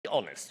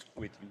honest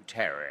with you,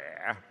 Terry,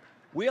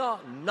 we are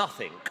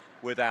nothing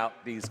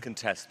without these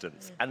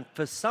contestants. And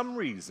for some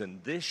reason,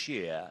 this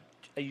year,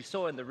 you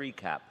saw in the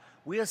recap,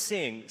 we are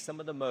seeing some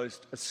of the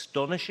most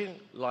astonishing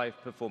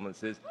live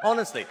performances,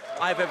 honestly,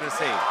 I've ever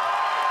seen.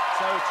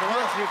 So to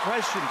answer your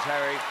question,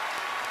 Terry,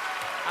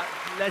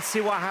 let's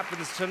see what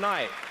happens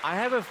tonight. I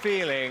have a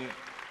feeling,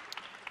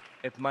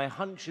 if my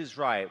hunch is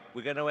right,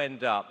 we're going to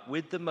end up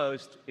with the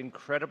most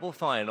incredible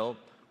final,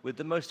 with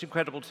the most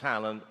incredible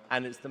talent,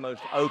 and it's the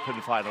most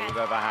open final we've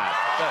ever had.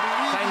 So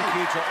thank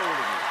you to all of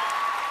you.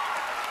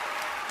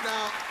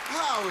 Now,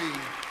 Howie,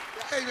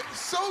 hey,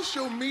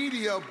 social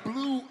media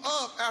blew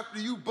up after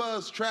you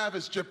buzzed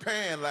Travis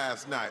Japan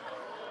last night.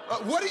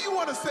 What do you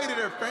want to say to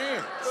their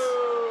fans?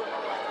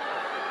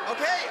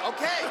 Okay.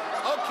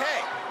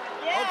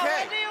 Yeah,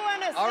 what do you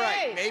want to say? All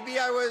right, maybe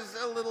I was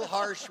a little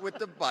harsh with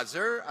the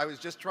buzzer. I was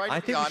just trying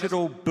to be honest. I think we should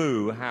all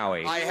boo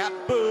Howie.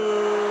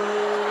 Boo!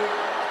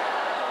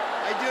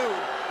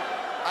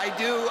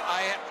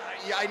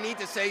 I need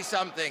to say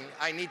something.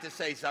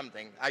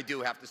 I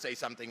do have to say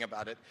something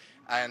about it.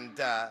 And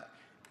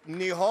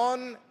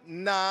Nihon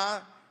na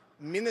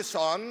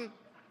minasan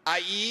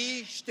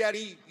ai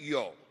shiteri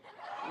yo.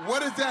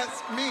 What does that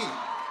mean?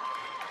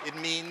 It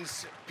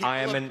means I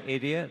am an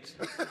idiot.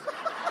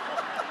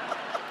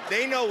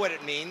 They know what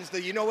it means.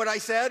 You know what I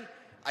said?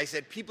 I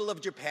said, people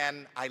of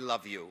Japan, I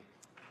love you.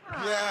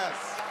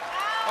 Yes.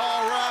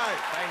 All right.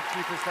 Thank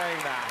you for saying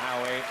that,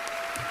 Howie.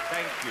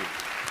 Thank you.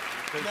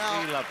 Because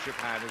Now, we love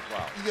Japan as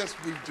well. Yes,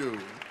 we do.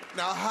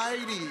 Now,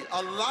 Heidi,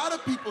 a lot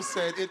of people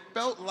said it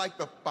felt like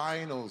the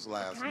finals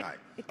last night.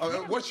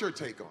 What's your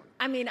take on it?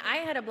 I mean, I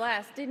had a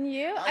blast, didn't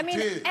you? I mean,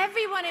 did.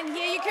 everyone in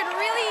here, you could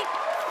really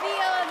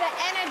feel the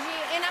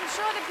energy, and I'm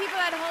sure the people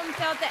at home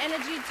felt the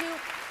energy too,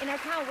 and I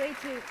can't wait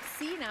to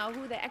see now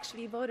who they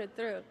actually voted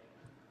through.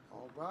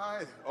 All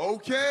right.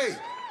 Okay.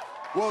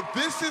 Well,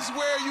 this is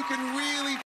where you can really